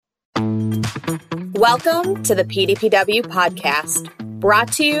Welcome to the PDPW podcast,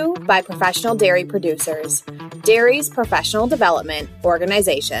 brought to you by Professional Dairy Producers, dairy's professional development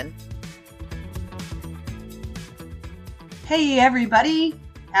organization. Hey everybody,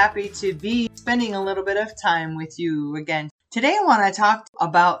 happy to be spending a little bit of time with you again. Today I want to talk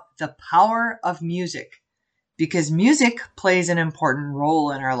about the power of music, because music plays an important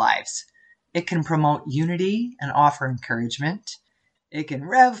role in our lives. It can promote unity and offer encouragement. It can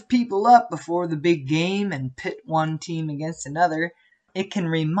rev people up before the big game and pit one team against another. It can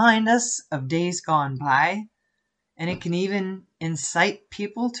remind us of days gone by, and it can even incite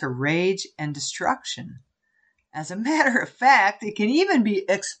people to rage and destruction. As a matter of fact, it can even be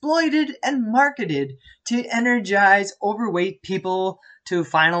exploited and marketed to energize overweight people to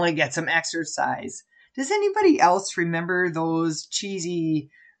finally get some exercise. Does anybody else remember those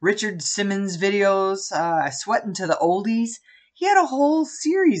cheesy Richard Simmons videos, Sweatin' to the Oldies? He had a whole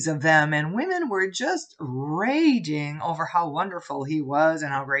series of them, and women were just raging over how wonderful he was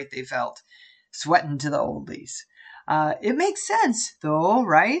and how great they felt. Sweatin' to the Oldies. It makes sense, though,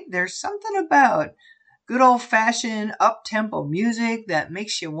 right? There's something about good old-fashioned up-tempo music that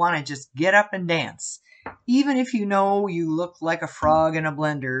makes you want to just get up and dance, even if you know you look like a frog in a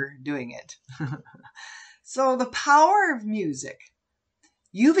blender doing it. So the power of music.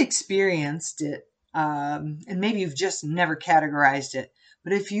 You've experienced it. And maybe you've just never categorized it.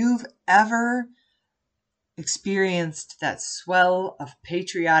 But if you've ever experienced that swell of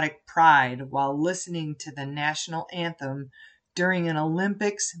patriotic pride while listening to the national anthem during an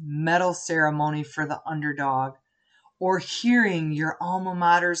Olympics medal ceremony for the underdog, or hearing your alma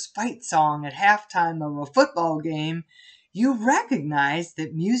mater's fight song at halftime of a football game, you recognize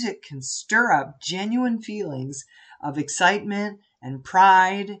that music can stir up genuine feelings of excitement and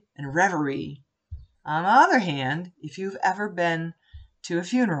pride and reverie. On the other hand, if you've ever been to a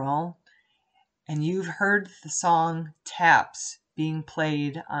funeral and you've heard the song Taps being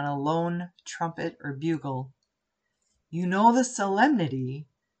played on a lone trumpet or bugle, you know the solemnity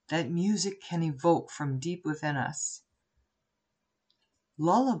that music can evoke from deep within us.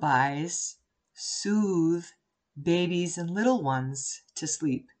 Lullabies soothe babies and little ones to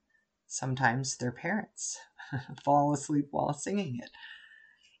sleep. Sometimes their parents fall asleep while singing it.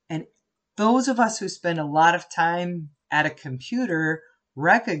 And those of us who spend a lot of time at a computer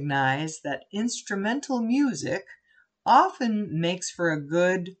recognize that instrumental music often makes for a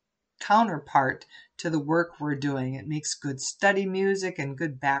good counterpart to the work we're doing. It makes good study music and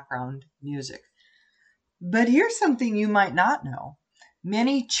good background music. But here's something you might not know.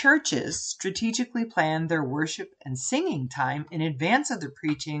 Many churches strategically plan their worship and singing time in advance of the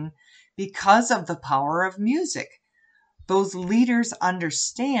preaching because of the power of music. Those leaders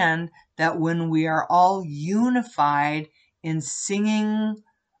understand that when we are all unified in singing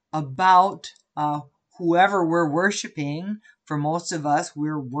about whoever we're worshiping, for most of us,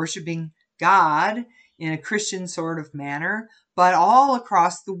 we're worshiping God in a Christian sort of manner, but all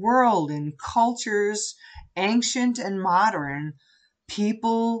across the world, in cultures, ancient and modern,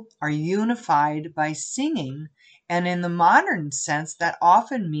 people are unified by singing. And in the modern sense, that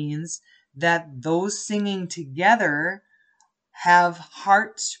often means that those singing together have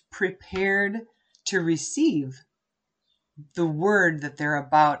hearts prepared to receive the word that they're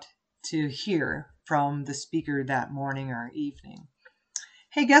about to hear from the speaker that morning or evening.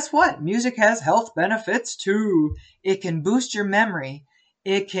 Hey, guess what? Music has health benefits too. It can boost your memory.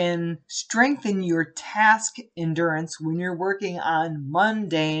 It can strengthen your task endurance when you're working on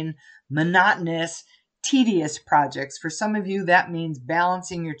mundane, monotonous, tedious projects. For some of you, that means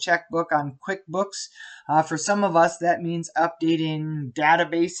balancing your checkbook on QuickBooks. For some of us, that means updating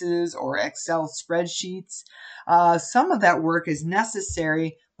databases or Excel spreadsheets. Some of that work is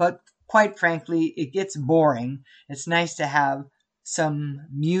necessary, but quite frankly, it gets boring. It's nice to have some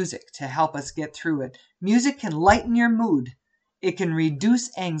music to help us get through it. Music can lighten your mood. It can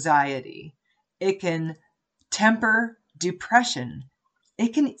reduce anxiety. It can temper depression.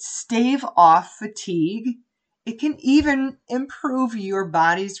 It can stave off fatigue. It can even improve your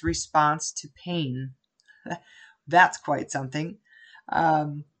body's response to pain. That's quite something.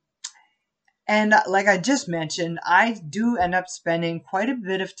 And like I just mentioned, I do end up spending quite a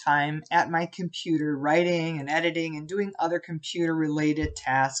bit of time at my computer writing and editing and doing other computer-related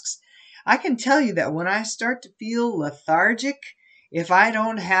tasks. I can tell you that when I start to feel lethargic, if I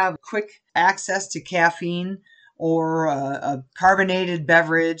don't have quick access to caffeine or a carbonated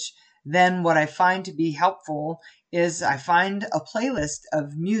beverage, then what I find to be helpful is I find a playlist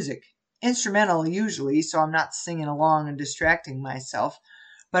of music, instrumental usually, so I'm not singing along and distracting myself.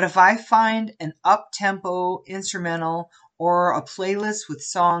 But if I find an up-tempo instrumental or a playlist with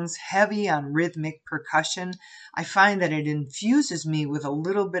songs heavy on rhythmic percussion, I find that it infuses me with a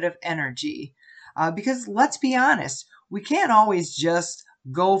little bit of energy. Because let's be honest, we can't always just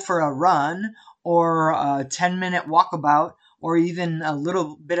go for a run or a 10-minute walkabout or even a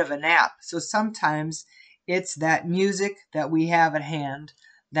little bit of a nap. So sometimes it's that music that we have at hand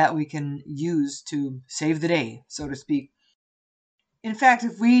that we can use to save the day, so to speak. In fact,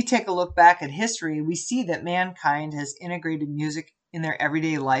 if we take a look back at history, we see that mankind has integrated music in their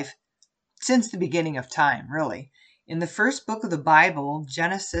everyday life since the beginning of time, really. In the first book of the Bible,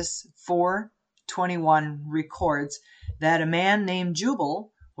 Genesis 4:21 records that a man named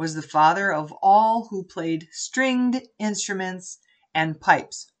Jubal was the father of all who played stringed instruments and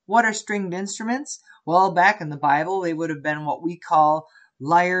pipes. What are stringed instruments? Well, back in the Bible, they would have been what we call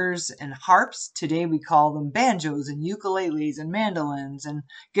lyres and harps. Today we call them banjos and ukuleles and mandolins and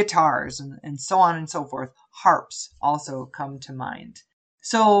guitars and so on and so forth. Harps also come to mind.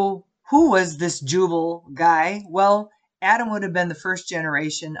 So who was this Jubal guy? Well, Adam would have been the first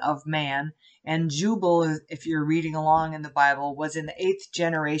generation of man, and Jubal, if you're reading along in the Bible, was in the 8th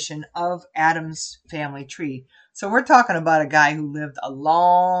generation of Adam's family tree. So we're talking about a guy who lived a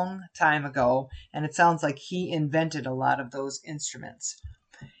long time ago, and it sounds like he invented a lot of those instruments.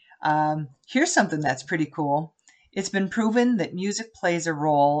 Here's something that's pretty cool. It's been proven that music plays a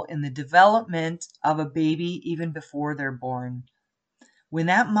role in the development of a baby even before they're born. When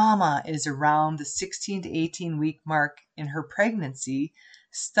that mama is around the 16 to 18 week mark in her pregnancy,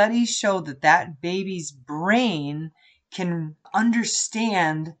 studies show that that baby's brain can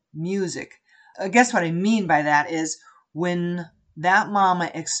understand music. Guess what I mean by that is when that mama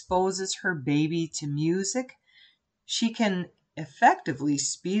exposes her baby to music, she can effectively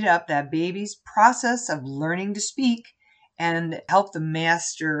speed up that baby's process of learning to speak and help them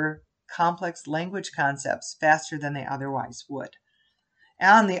master complex language concepts faster than they otherwise would.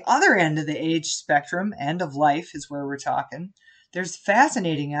 On the other end of the age spectrum, end of life is where we're talking, there's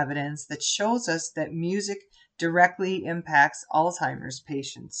fascinating evidence that shows us that music directly impacts Alzheimer's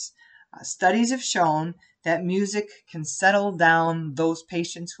patients. Studies have shown that music can settle down those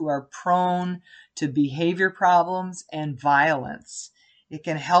patients who are prone to behavior problems and violence. It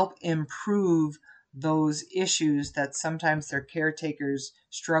can help improve those issues that sometimes their caretakers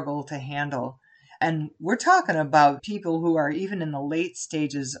struggle to handle. And we're talking about people who are even in the late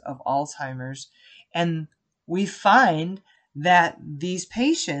stages of Alzheimer's. And we find that these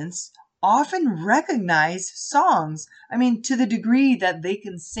patients often recognize songs. I mean, to the degree that they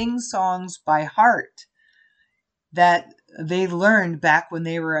can sing songs by heart that they learned back when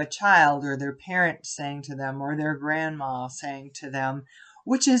they were a child, or their parent sang to them, or their grandma sang to them,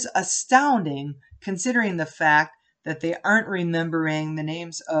 which is astounding considering the fact that they aren't remembering the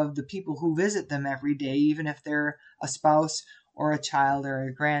names of the people who visit them every day, even if they're a spouse or a child or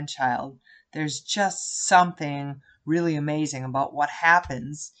a grandchild. There's just something really amazing about what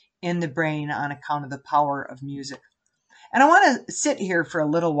happens in the brain on account of the power of music. And I want to sit here for a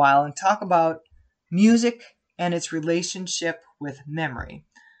little while and talk about music and its relationship with memory.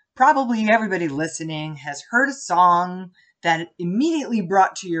 Probably everybody listening has heard a song that immediately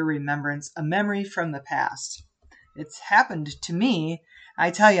brought to your remembrance a memory from the past. It's happened to me.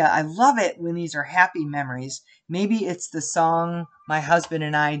 I tell you, I love it when these are happy memories. Maybe it's the song my husband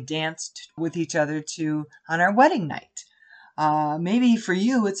and I danced with each other to on our wedding night. Maybe for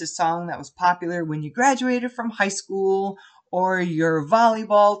you, it's a song that was popular when you graduated from high school, or your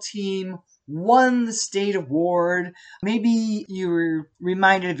volleyball team won the state award. Maybe you were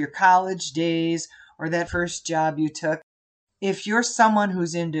reminded of your college days or that first job you took. If you're someone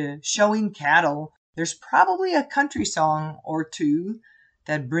who's into showing cattle, there's probably a country song or two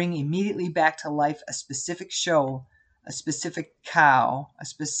that bring immediately back to life a specific show, a specific cow, a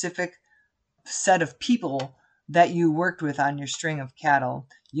specific set of people that you worked with on your string of cattle.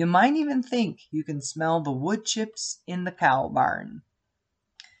 You might even think you can smell the wood chips in the cow barn.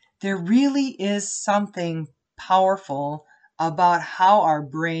 There really is something powerful about how our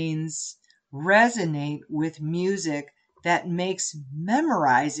brains resonate with music that makes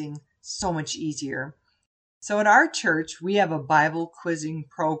memorizing so much easier. So at our church, we have a Bible quizzing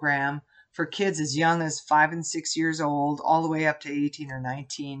program for kids as young as 5 and 6 years old, all the way up to 18 or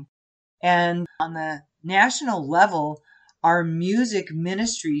 19. And on the national level, our music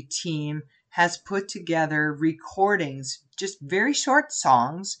ministry team has put together recordings, just very short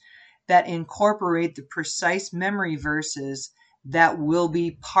songs that incorporate the precise memory verses that will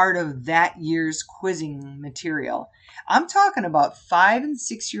be part of that year's quizzing material. I'm talking about 5 and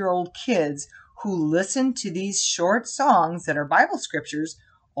 6 year old kids who listen to these short songs that are Bible scriptures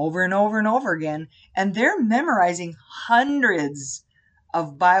over and over and over again. And they're memorizing hundreds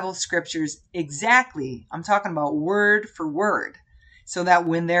of Bible scriptures exactly. I'm talking about word for word, so that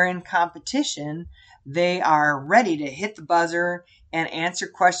when they're in competition, they are ready to hit the buzzer and answer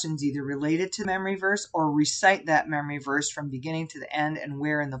questions either related to the memory verse or recite that memory verse from beginning to the end and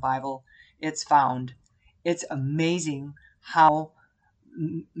where in the Bible it's found. It's amazing how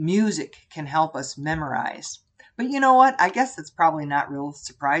music can help us memorize. But you know what? I guess that's probably not real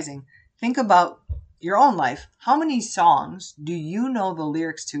surprising. Think about your own life. How many songs do you know the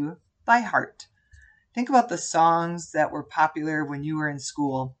lyrics to by heart? Think about the songs that were popular when you were in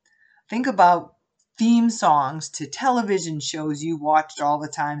school. Think about theme songs to television shows you watched all the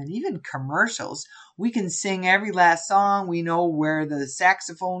time, and even commercials. We can sing every last song. We know where the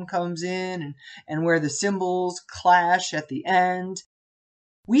saxophone comes in and where the cymbals clash at the end.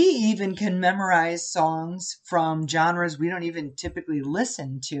 We even can memorize songs from genres we don't even typically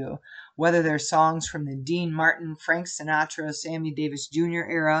listen to, whether they're songs from the Dean Martin, Frank Sinatra, Sammy Davis Jr.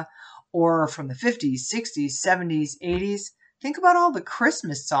 era, or from the 50s, 60s, 70s, 80s. Think about all the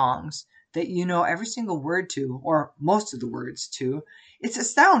Christmas songs that you know every single word to, or most of the words to. It's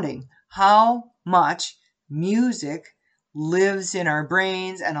astounding how much music lives in our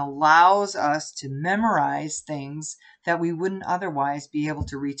brains and allows us to memorize things that we wouldn't otherwise be able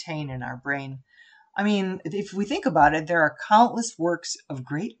to retain in our brain. I mean, if we think about it, there are countless works of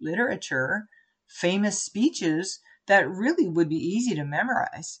great literature, famous speeches that really would be easy to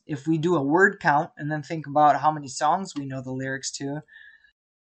memorize if we do a word count and then think about how many songs we know the lyrics to.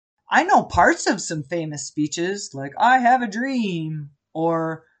 I know parts of some famous speeches like "I have a dream"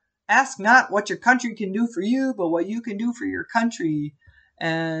 or "Ask not what your country can do for you, but what you can do for your country."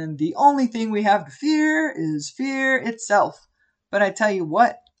 And "the only thing we have to fear is fear itself." But I tell you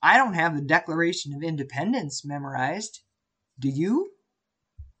what, I don't have the Declaration of Independence memorized. Do you?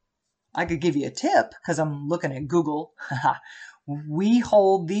 I could give you a tip because I'm looking at Google. "We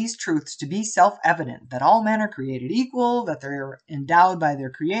hold these truths to be self-evident, that all men are created equal, that they're endowed by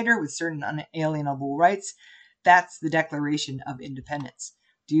their Creator with certain unalienable rights." That's the Declaration of Independence.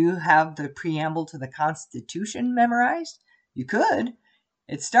 Do you have the preamble to the Constitution memorized? You could.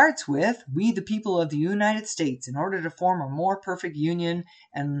 It starts with, "We, the people of the United States, in order to form a more perfect union,"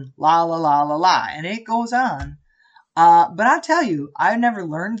 and la la la la la, and it goes on. But I'll tell you, I've never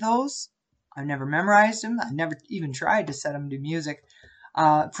learned those. I've never memorized them. I've never even tried to set them to music.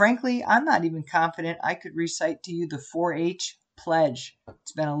 Frankly, I'm not even confident I could recite to you the 4-H pledge.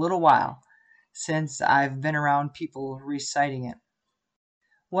 It's been a little while since I've been around people reciting it.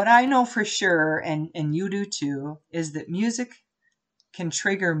 What I know for sure, and you do too, is that music can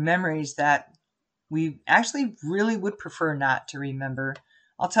trigger memories that we actually really would prefer not to remember.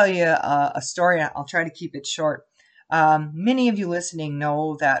 I'll tell you a story. I'll try to keep it short. Many of you listening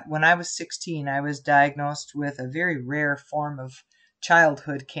know that when I was 16, I was diagnosed with a very rare form of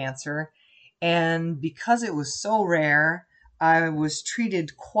childhood cancer. And because it was so rare, I was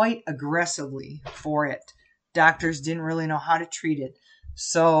treated quite aggressively for it. Doctors didn't really know how to treat it.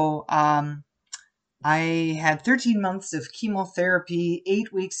 So I had 13 months of chemotherapy,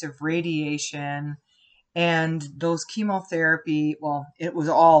 8 weeks of radiation, and those chemotherapy, well, it was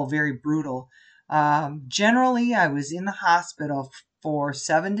all very brutal. Generally, I was in the hospital for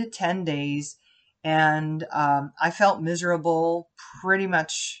 7 to 10 days, and I felt miserable pretty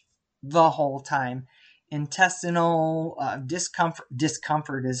much the whole time. Intestinal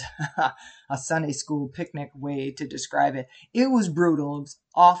discomfort is a Sunday school picnic way to describe it. It was brutal. It was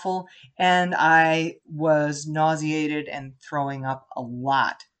awful, and I was nauseated and throwing up a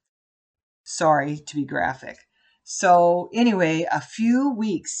lot. Sorry to be graphic. So anyway, a few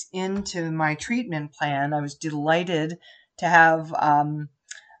weeks into my treatment plan, I was delighted to have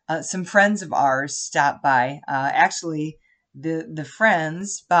some friends of ours stop by. Actually, the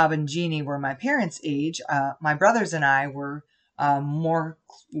friends, Bob and Jeannie, were my parents' age. My brothers and I were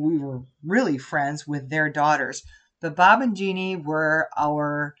we were really friends with their daughters. But Bob and Jeannie were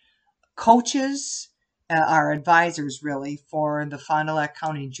our coaches, our advisors, really, for the Fond du Lac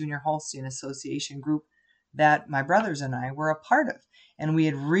County Junior Holstein Association group that my brothers and I were a part of. And we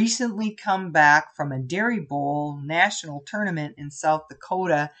had recently come back from a Dairy Bowl national tournament in South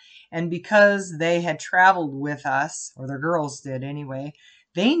Dakota. And because they had traveled with us, or the girls did anyway,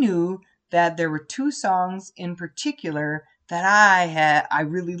 they knew that there were 2 songs in particular that I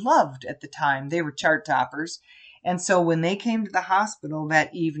really loved at the time. They were chart toppers. And so when they came to the hospital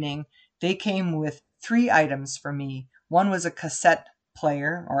that evening, they came with 3 items for me. One was a cassette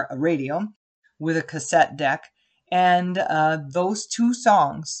player, or a radio, with a cassette deck. And those 2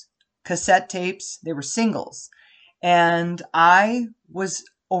 songs, cassette tapes, they were singles. And I was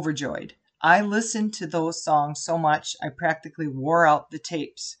overjoyed. I listened to those songs so much, I practically wore out the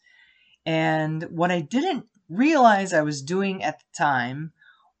tapes. And what I didn't realize I was doing at the time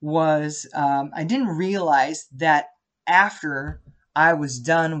was I didn't realize that after I was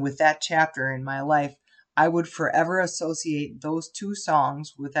done with that chapter in my life, I would forever associate those two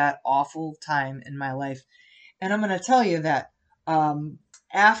songs with that awful time in my life. And I'm going to tell you that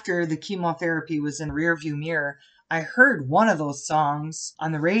after the chemotherapy was in the rearview mirror, I heard one of those songs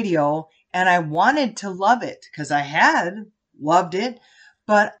on the radio and I wanted to love it because I had loved it,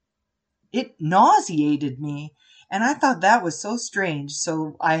 but it nauseated me. And I thought that was so strange.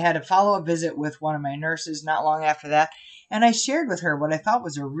 So I had a follow-up visit with one of my nurses not long after that. And I shared with her what I thought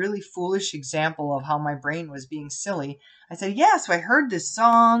was a really foolish example of how my brain was being silly. I said, yeah, so I heard this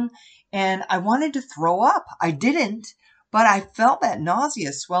song and I wanted to throw up. I didn't, but I felt that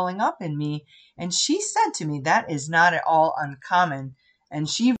nausea swelling up in me. And she said to me, that is not at all uncommon. And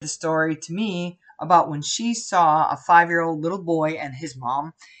she told the story to me about when she saw a 5-year-old little boy and his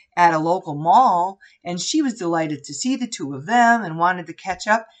mom at a local mall, and she was delighted to see the two of them and wanted to catch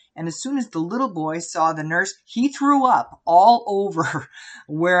up. And as soon as the little boy saw the nurse, he threw up all over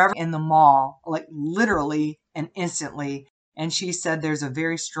wherever in the mall, like literally and instantly. And she said there's a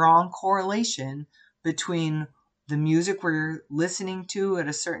very strong correlation between the music we're listening to at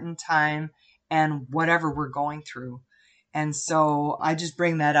a certain time and whatever we're going through. And so I just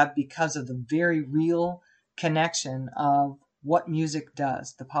bring that up because of the very real connection of what music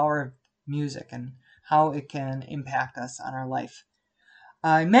does, the power of music and how it can impact us on our life.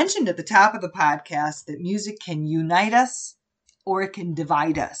 I mentioned at the top of the podcast that music can unite us or it can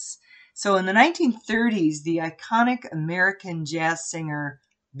divide us. So in the 1930s, the iconic American jazz singer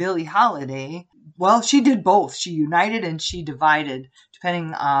Billie Holiday, well, she did both. She united and she divided,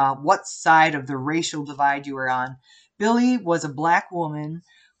 depending on what side of the racial divide you were on. Billie was a black woman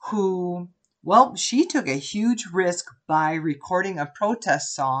who, well, she took a huge risk by recording a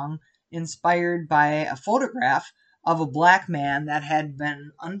protest song inspired by a photograph of a black man that had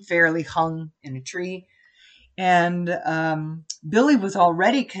been unfairly hung in a tree. And Billie was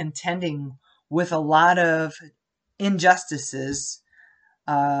already contending with a lot of injustices.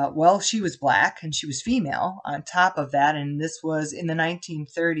 Well, she was black and she was female on top of that, and this was in the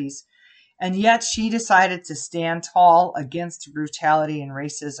 1930s. And yet she decided to stand tall against the brutality and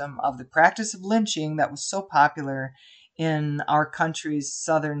racism of the practice of lynching that was so popular in our country's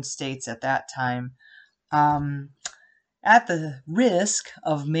southern states at that time. At the risk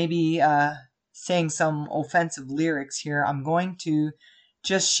of maybe saying some offensive lyrics here, I'm going to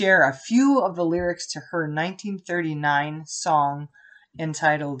just share a few of the lyrics to her 1939 song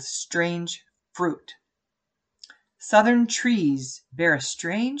entitled Strange Fruit. Southern trees bear a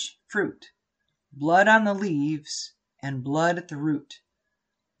strange fruit, blood on the leaves and blood at the root,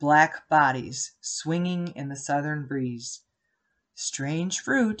 black bodies swinging in the southern breeze, strange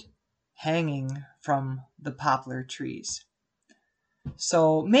fruit hanging from the poplar trees.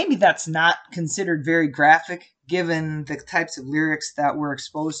 So maybe that's not considered very graphic given the types of lyrics that we're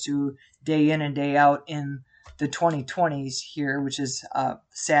exposed to day in and day out in the 2020s here, which is a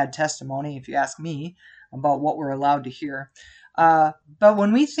sad testimony, if you ask me, about what we're allowed to hear. But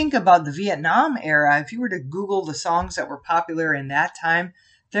when we think about the Vietnam era, if you were to Google the songs that were popular in that time,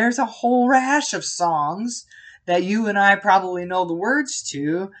 there's a whole rash of songs that you and I probably know the words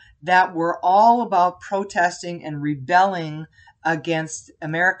to that were all about protesting and rebelling against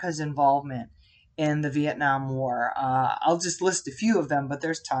America's involvement in the Vietnam War. I'll just list a few of them, but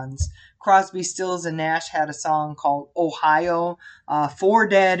there's tons. Crosby, Stills, and Nash had a song called Ohio. 4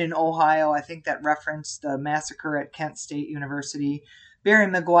 Dead in Ohio, I think that referenced the massacre at Kent State University. Barry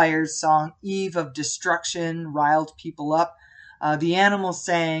McGuire's song Eve of Destruction riled people up. The Animals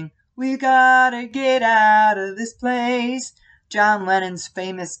sang, "We gotta get out of this place." John Lennon's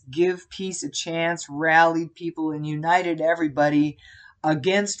famous Give Peace a Chance rallied people and united everybody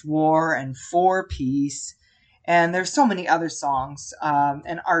against war and for peace. And there's so many other songs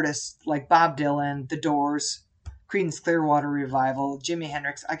and artists like Bob Dylan, The Doors, Creedence Clearwater Revival, Jimi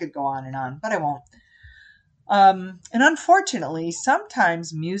Hendrix. I could go on, but I won't. And unfortunately,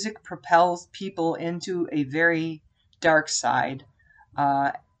 sometimes music propels people into a very dark side.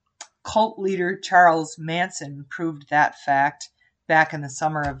 Cult leader Charles Manson proved that fact back in the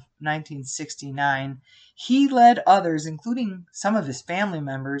summer of 1969. He led others, including some of his family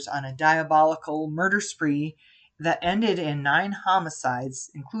members, on a diabolical murder spree that ended in 9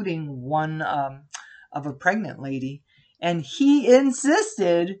 homicides, including one of a pregnant lady. And he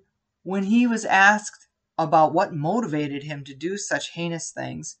insisted, when he was asked about what motivated him to do such heinous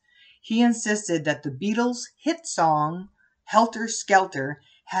things, he insisted that the Beatles' hit song, Helter Skelter,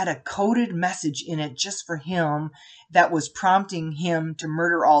 had a coded message in it just for him that was prompting him to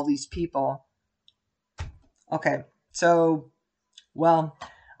murder all these people. Okay, so, well,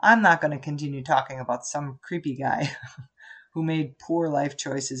 I'm not going to continue talking about some creepy guy who made poor life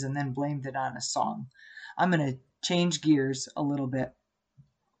choices and then blamed it on a song. I'm going to change gears a little bit.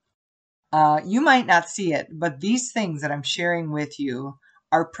 You might not see it, but these things that I'm sharing with you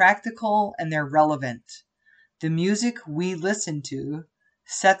are practical and they're relevant. The music we listen to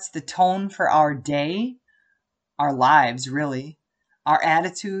sets the tone for our day, our lives, really, our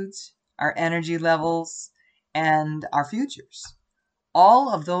attitudes, our energy levels, and our futures.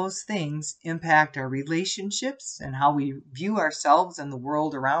 All of those things impact our relationships and how we view ourselves and the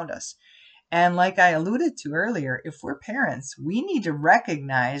world around us. And like I alluded to earlier, if we're parents, we need to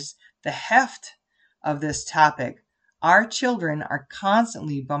recognize the heft of this topic. Our children are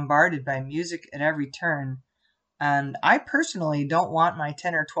constantly bombarded by music at every turn. And I personally don't want my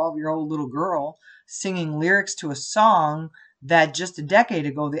 10 or 12-year-old little girl singing lyrics to a song that just a decade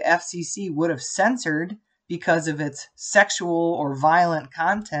ago the FCC would have censored because of its sexual or violent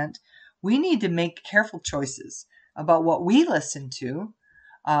content. We need to make careful choices about what we listen to.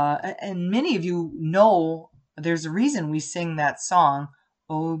 And many of you know there's a reason we sing that song,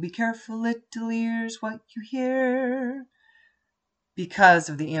 "Oh, be careful, little ears, what you hear," because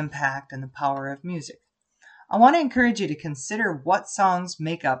of the impact and the power of music. I want to encourage you to consider what songs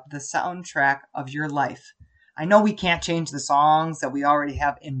make up the soundtrack of your life. I know we can't change the songs that we already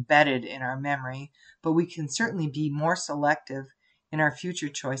have embedded in our memory, but we can certainly be more selective in our future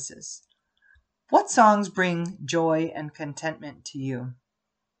choices. What songs bring joy and contentment to you?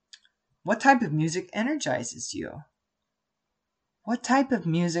 What type of music energizes you? What type of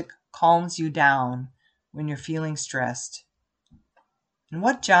music calms you down when you're feeling stressed? And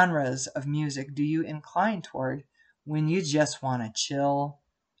what genres of music do you incline toward when you just want to chill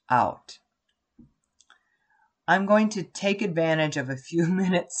out? I'm going to take advantage of a few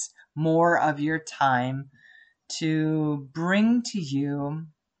minutes more of your time to bring to you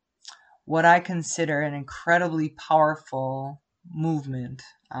what I consider an incredibly powerful movement,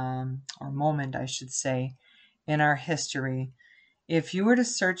 or moment, I should say, in our history. If you were to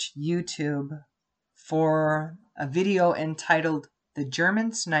search YouTube for a video entitled "The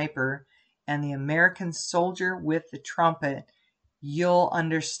German Sniper and the American Soldier with the Trumpet," you'll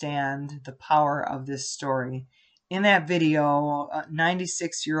understand the power of this story. In that video, a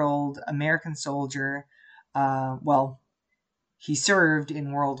 96-year-old American soldier, he served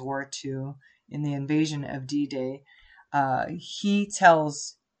in World War II in the invasion of D-Day. He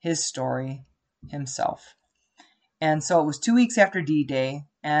tells his story himself. And so it was 2 weeks after D-Day,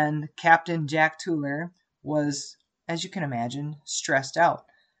 and Captain Jack Tueller was, as you can imagine, stressed out.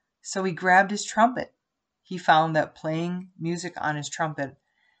 So he grabbed his trumpet. He found that playing music on his trumpet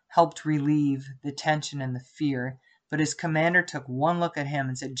helped relieve the tension and the fear. But his commander took one look at him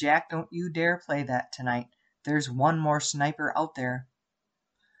and said, "Jack, don't you dare play that tonight. There's one more sniper out there."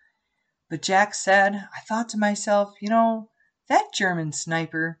 But Jack said, "I thought to myself, that German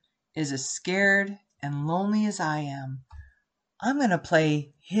sniper is as scared and lonely as I am. I'm going to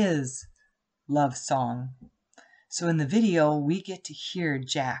play his love song." So in the video, we get to hear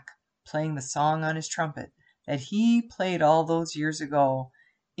Jack playing the song on his trumpet that he played all those years ago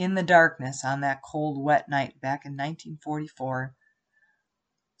in the darkness on that cold, wet night back in 1944.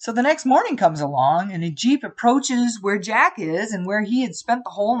 So the next morning comes along, and a Jeep approaches where Jack is and where he had spent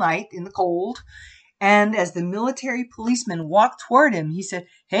the whole night in the cold. And as the military policeman walked toward him, he said,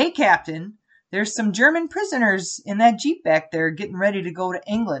 "Hey, Captain, there's some German prisoners in that Jeep back there getting ready to go to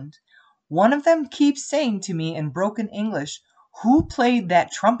England. One of them keeps saying to me in broken English, 'Who played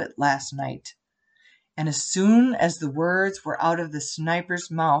that trumpet last night?'" And as soon as the words were out of the sniper's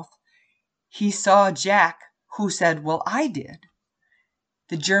mouth, he saw Jack, who said, "Well, I did."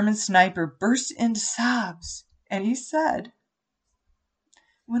 The German sniper burst into sobs, and he said,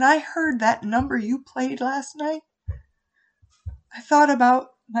 "When I heard that number you played last night, I thought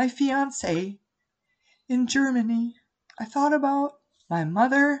about my fiancée in Germany. I thought about my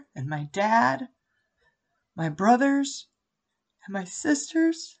mother and my dad, my brothers and my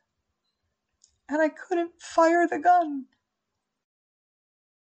sisters, and I couldn't fire the gun.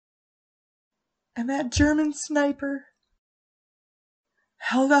 And that German sniper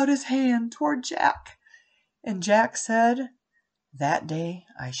held out his hand toward Jack, and Jack said, 'That day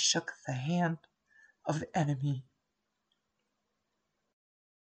I shook the hand of the enemy.'"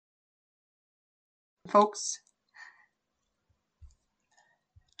 Folks,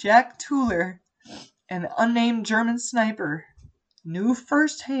 Jack Tueller and the unnamed German sniper knew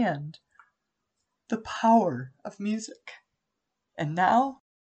firsthand the power of music. And now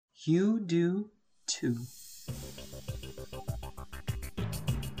You do too.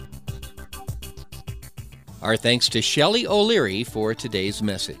 Our thanks to Shelley O'Leary for today's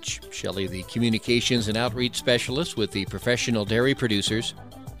message. Shelley, the Communications and Outreach Specialist with the Professional Dairy Producers.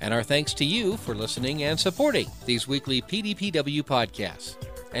 And our thanks to you for listening and supporting these weekly PDPW podcasts.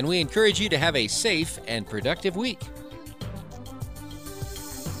 And we encourage you to have a safe and productive week.